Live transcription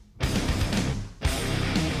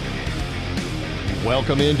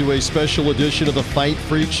Welcome into a special edition of the Fight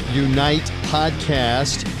Freaks Unite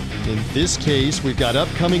podcast. In this case, we've got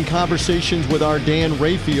upcoming conversations with our Dan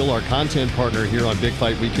Rafael, our content partner here on Big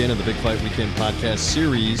Fight Weekend and the Big Fight Weekend podcast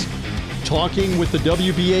series, talking with the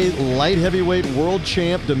WBA light heavyweight world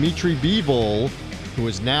champ Dimitri Bivol, who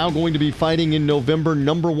is now going to be fighting in November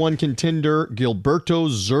 #1 contender Gilberto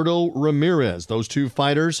Zurdo Ramirez. Those two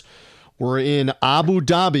fighters were in Abu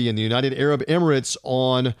Dhabi in the United Arab Emirates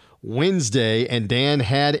on Wednesday, and Dan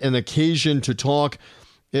had an occasion to talk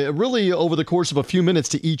really over the course of a few minutes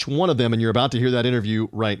to each one of them, and you're about to hear that interview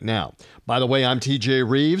right now. By the way, I'm TJ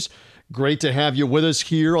Reeves. Great to have you with us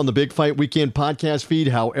here on the Big Fight Weekend podcast feed.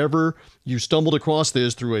 However you stumbled across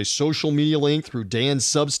this, through a social media link, through Dan's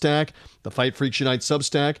Substack, the Fight Freaks Unite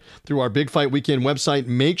Substack, through our Big Fight Weekend website,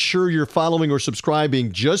 make sure you're following or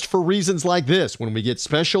subscribing just for reasons like this. When we get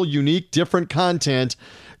special, unique, different content,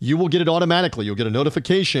 you will get it automatically. You'll get a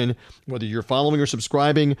notification whether you're following or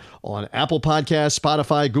subscribing on Apple Podcasts,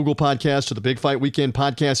 Spotify, Google Podcasts, or the Big Fight Weekend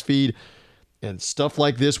podcast feed. And stuff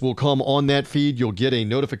like this will come on that feed. You'll get a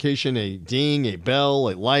notification, a ding, a bell,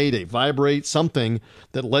 a light, a vibrate, something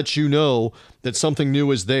that lets you know that something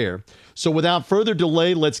new is there. So without further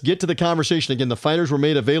delay, let's get to the conversation. Again, the fighters were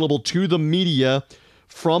made available to the media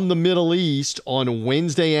from the Middle East on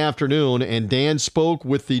Wednesday afternoon, and Dan spoke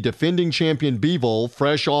with the defending champion Bivol,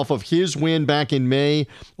 fresh off of his win back in May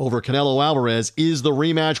over Canelo Alvarez. Is the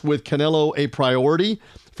rematch with Canelo a priority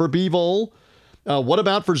for Bivol? What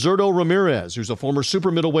about for Zurdo Ramirez, who's a former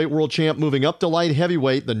super middleweight world champ moving up to light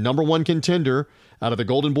heavyweight, the #1 contender out of the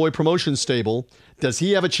Golden Boy promotion stable? Does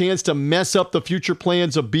he have a chance to mess up the future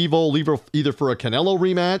plans of Bivol, either for a Canelo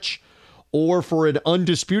rematch or for an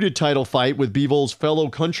undisputed title fight with Bivol's fellow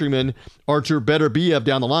countryman Artur Beterbiev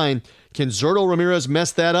down the line? Can Zurdo Ramirez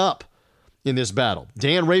mess that up in this battle?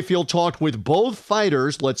 Dan Rafael talked with both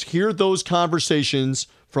fighters. Let's hear those conversations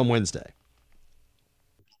from Wednesday.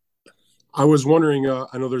 I was wondering,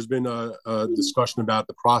 I know there's been a discussion about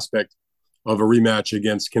the prospect of a rematch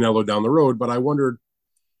against Canelo down the road, but I wondered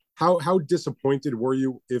how disappointed were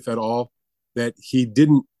you, if at all, that he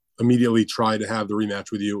didn't immediately try to have the rematch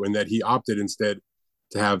with you and that he opted instead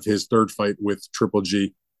to have his third fight with Triple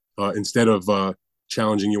G instead of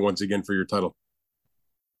challenging you once again for your title?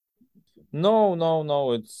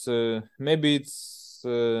 No. It's maybe it's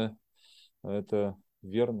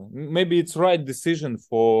maybe it's right decision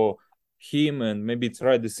for him, and maybe it's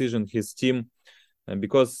right decision his team,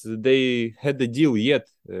 because they had the deal yet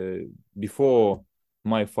before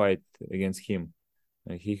my fight against him.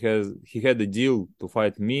 He had a deal to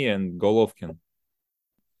fight me and Golovkin.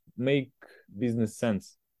 Make business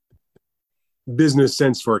sense. Business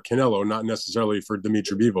sense for Canelo, not necessarily for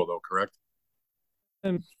Dimitri Bivol, though, correct?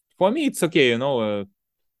 For me, it's okay.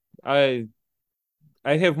 I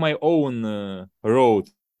have my own road.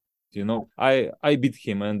 I beat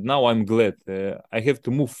him, and now I'm glad. I have to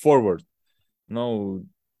move forward. No,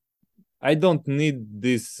 I don't need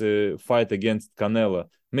this fight against Canelo.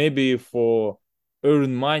 Maybe for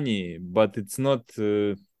earn money, but it's not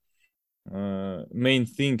main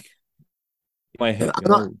thing in my head.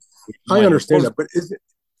 I understand that, but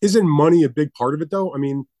isn't money a big part of it, though? I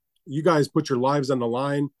mean, you guys put your lives on the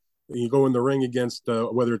line, and you go in the ring against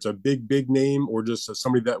whether it's a big name or just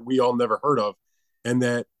somebody that we all never heard of, and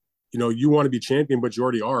that you want to be champion, but you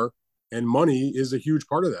already are, and money is a huge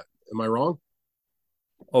part of that. Am I wrong?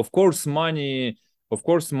 Of course, money,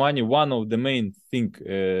 one of the main thing,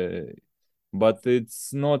 but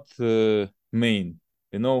it's not main.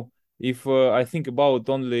 If I think about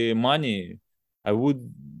only money, I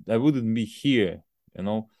wouldn't be here.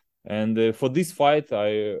 And for this fight,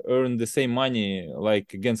 I earned the same money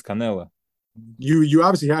like against Canelo. You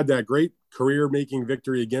obviously had that great career-making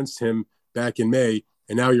victory against him back in May.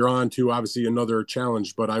 And now you're on to obviously another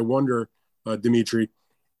challenge. But I wonder, Dimitri,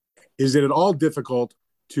 is it at all difficult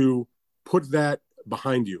to put that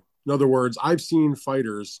behind you? In other words, I've seen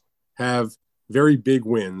fighters have very big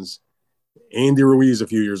wins, Andy Ruiz a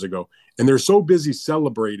few years ago, and they're so busy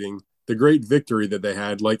celebrating the great victory that they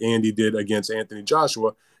had, like Andy did against Anthony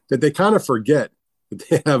Joshua, that they kind of forget that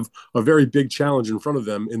they have a very big challenge in front of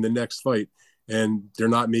them in the next fight. And they're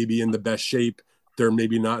not maybe in the best shape. They're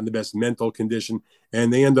maybe not in the best mental condition,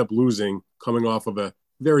 and they end up losing coming off of a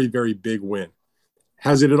very, very big win.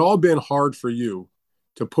 Has it at all been hard for you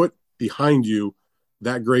to put behind you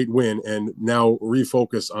that great win and now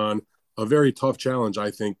refocus on a very tough challenge,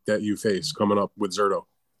 I think, that you face coming up with Zurdo?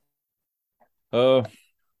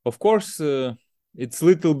 Of course, it's a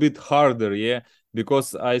little bit harder, yeah,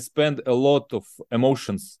 because I spent a lot of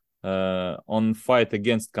emotions on fight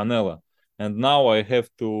against Canelo, and now I have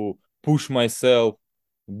to push myself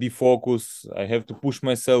be focused. I have to push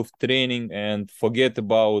myself training and forget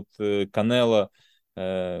about Canelo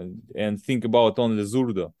and think about only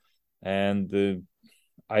Zurdo. And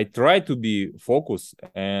I try to be focused,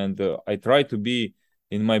 and I try to be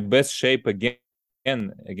in my best shape again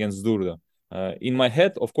against Zurdo. In my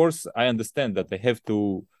head, of course, I understand that I have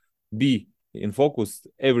to be in focus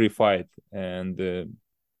every fight, and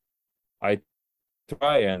I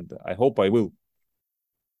try, and I hope I will.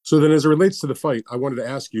 So then, as it relates to the fight, I wanted to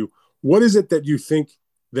ask you, what is it that you think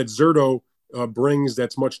that Zurdo brings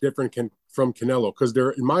that's much different from Canelo? Because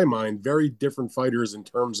they're, in my mind, very different fighters in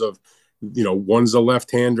terms of, one's a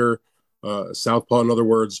left-hander, southpaw, in other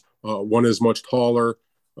words. One is much taller.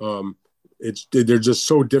 They're just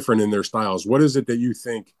so different in their styles. What is it that you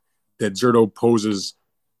think that Zurdo poses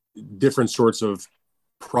different sorts of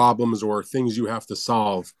problems or things you have to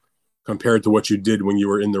solve compared to what you did when you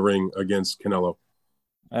were in the ring against Canelo?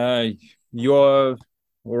 You're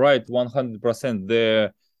right, 100%.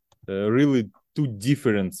 They're really two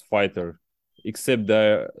different fighters, except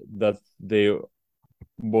that they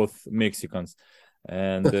both Mexicans,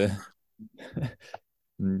 and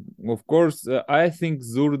of course, I think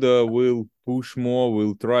Zurdo will push more,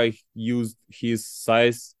 will try use his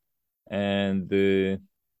size, and he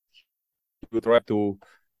will try to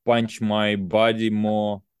punch my body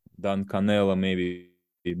more than Canelo. Maybe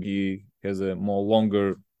he has a more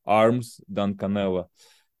longer arms than Canelo,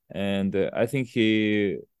 and I think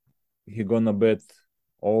he gonna bet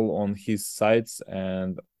all on his sides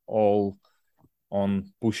and all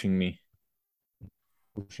on pushing me.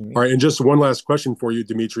 All right, and just one last question for you,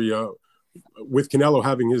 Dimitri. With Canelo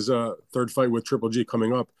having his third fight with Triple G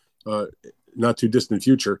coming up, not too distant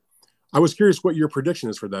future, I was curious what your prediction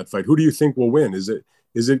is for that fight. Who do you think will win? Is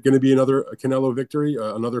it going to be another Canelo victory,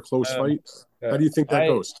 another close fight? How do you think that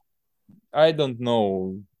goes? I don't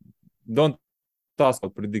know. Don't ask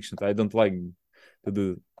about predictions. I don't like to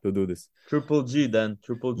do this. Triple G then.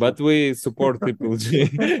 Triple G. But we support Triple G.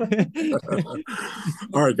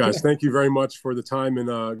 All right, guys. Thank you very much for the time,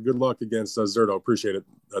 and good luck against Zurdo. Appreciate it,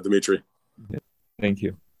 Dimitri. Thank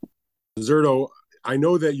you. Zurdo, I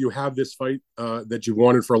know that you have this fight that you've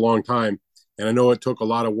wanted for a long time, and I know it took a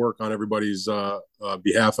lot of work on everybody's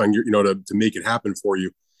behalf on your, to make it happen for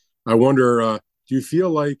you. I wonder, do you feel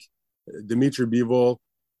like Dimitri Bivol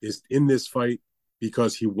is in this fight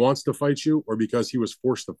because he wants to fight you, or because he was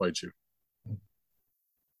forced to fight you?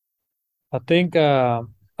 I think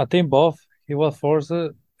both. He was forced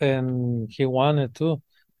and he wanted to,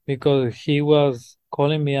 because he was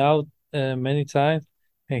calling me out many times,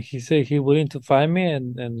 and he said he willing to fight me,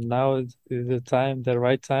 and now is the time, the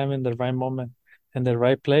right time, and the right moment, and the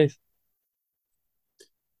right place.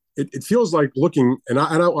 It feels like looking, and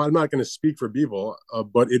I'm not going to speak for Bivol,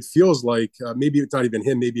 but it feels like maybe it's not even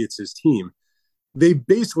him, maybe it's his team. They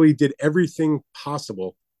basically did everything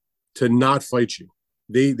possible to not fight you.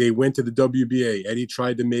 They went to the WBA. Eddie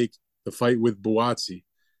tried to make the fight with Buatsi.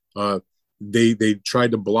 They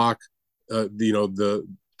tried to block,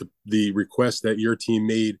 the request that your team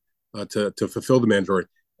made to fulfill the mandatory.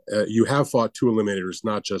 You have fought two eliminators,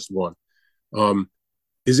 not just one.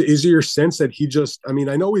 Is it your sense that he just? I mean,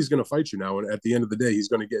 I know he's going to fight you now, and at the end of the day, he's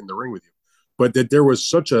going to get in the ring with you. But that there was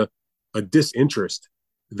such a disinterest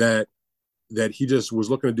that he just was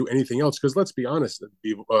looking to do anything else. Because let's be honest,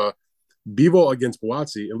 Bivol against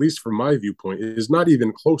Buatsi, at least from my viewpoint, is not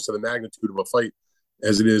even close to the magnitude of a fight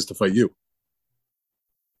as it is to fight you.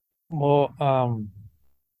 Well,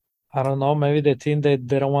 I don't know. Maybe the team, they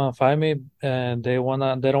don't want to fight me, and they don't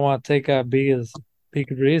want to take a big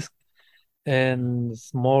risk and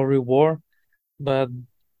small reward. But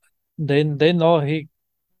they know he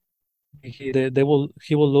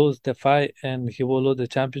will lose the fight, and he will lose the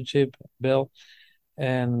championship belt.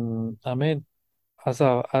 And I mean, as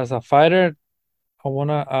a fighter, I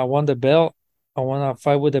want the belt. I wanna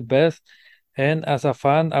fight with the best. And as a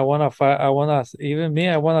fan, I wanna fight. I wanna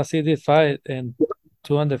see this fight and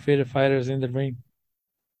two undefeated fighters in the ring.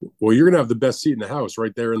 Well, you're gonna have the best seat in the house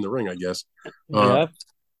right there in the ring, I guess. Yeah.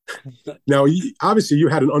 Now, obviously, you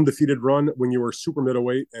had an undefeated run when you were super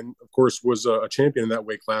middleweight, and of course, was a champion in that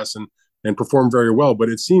weight class and performed very well. But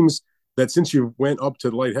it seems that since you went up to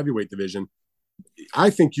the light heavyweight division, I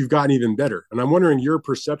think you've gotten even better. And I'm wondering your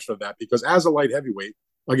perception of that, because as a light heavyweight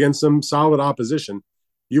against some solid opposition,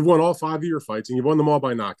 you've won all 5 of your fights, and you've won them all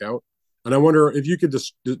by knockout. And I wonder if you could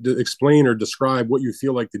explain or describe what you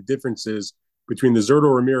feel like the difference is between the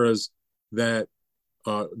Zurdo Ramirez that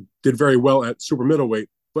did very well at super middleweight,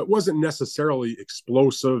 but wasn't necessarily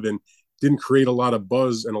explosive and didn't create a lot of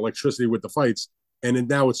buzz and electricity with the fights. And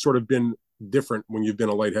now it's sort of been different when you've been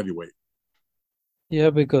a light heavyweight. Yeah,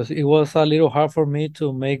 because it was a little hard for me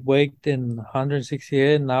to make weight in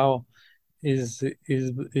 168. Now is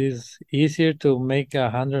easier to make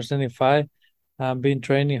 175. I've been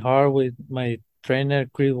training hard with my trainer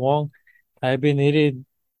Chris Wong. I've been eating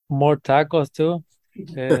more tacos too,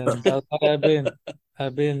 and that's why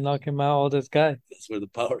I've been knocking out all this guy. That's where the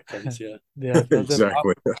power comes. Yeah. Yeah, that's the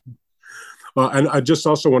Exactly. And I just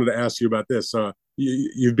also wanted to ask you about this.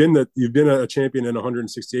 You've been a champion in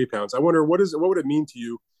 168 pounds. I wonder what would it mean to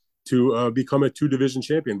you to become a 2 division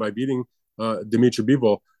champion by beating Dimitri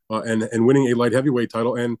Bivol and winning a light heavyweight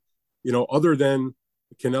title. And other than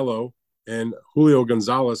Canelo and Julio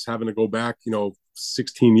Gonzalez having to go back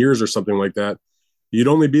 16 years or something like that, you'd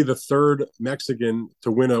only be the 3rd Mexican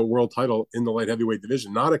to win a world title in the light heavyweight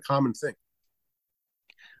division. Not a common thing.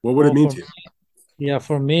 What would it mean to you? Yeah,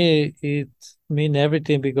 for me, it mean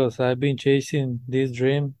everything because I've been chasing this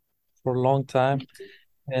dream for a long time,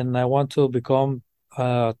 and I want to become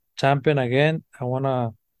a champion again. I want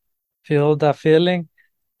to feel that feeling,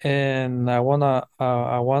 and I want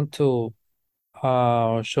to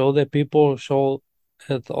show the people, show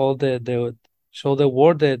it all show the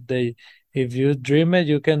world that if you dream it,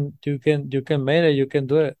 you can make it, you can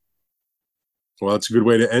do it. Well, that's a good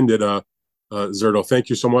way to end it. Zurdo, thank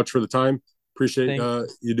you so much for the time. Appreciate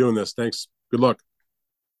you doing this. Thanks. Good luck.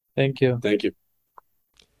 Thank you. Thank you.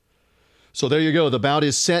 So there you go. The bout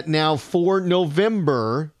is set now for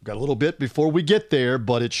November. Got a little bit before we get there,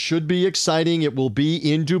 but it should be exciting. It will be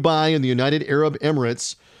in Dubai in the United Arab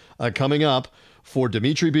Emirates coming up for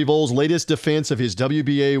Dimitri Bivol's latest defense of his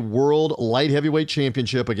WBA World Light Heavyweight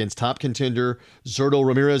Championship against top contender Zurdo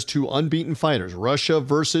Ramirez. 2 unbeaten fighters, Russia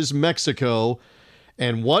versus Mexico.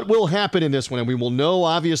 And what will happen in this one? And we will know,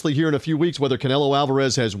 obviously, here in a few weeks whether Canelo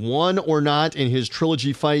Alvarez has won or not in his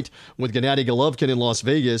trilogy fight with Gennady Golovkin in Las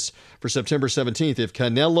Vegas for September 17th. If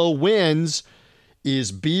Canelo wins,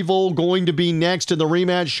 is Bivol going to be next in the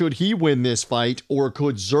rematch should he win this fight? Or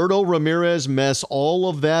could Zurdo Ramirez mess all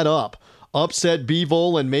of that up, upset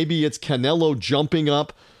Bivol, and maybe it's Canelo jumping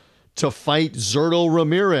up to fight Zurdo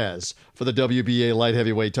Ramirez for the WBA light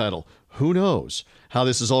heavyweight title? Who knows how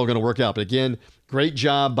this is all going to work out? But again, great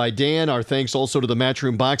job by Dan. Our thanks also to the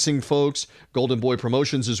Matchroom Boxing folks, Golden Boy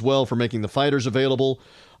Promotions as well, for making the fighters available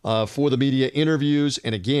for the media interviews.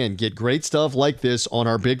 And again, get great stuff like this on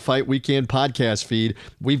our Big Fight Weekend podcast feed.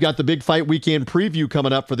 We've got the Big Fight Weekend preview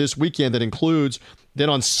coming up for this weekend that includes, then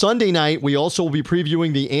on Sunday night, we also will be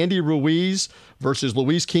previewing the Andy Ruiz versus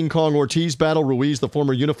Luis King Kong Ortiz battle. Ruiz, the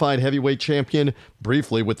former unified heavyweight champion,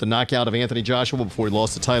 briefly with the knockout of Anthony Joshua before he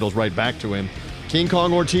lost the titles right back to him. King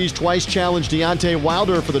Kong Ortiz twice challenged Deontay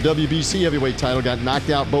Wilder for the WBC heavyweight title, got knocked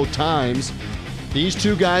out both times. These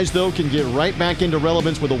 2 guys, though, can get right back into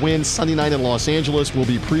relevance with a win Sunday night in Los Angeles. We'll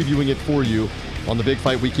be previewing it for you on the Big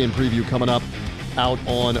Fight Weekend preview coming up out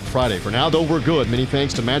on Friday. For now, though, we're good. Many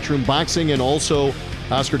thanks to Matchroom Boxing and also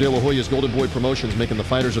Oscar De La Hoya's Golden Boy Promotions, making the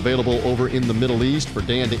fighters available over in the Middle East for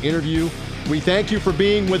Dan to interview. We thank you for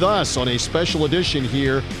being with us on a special edition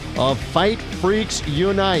here of Fight Freaks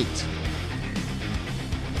Unite.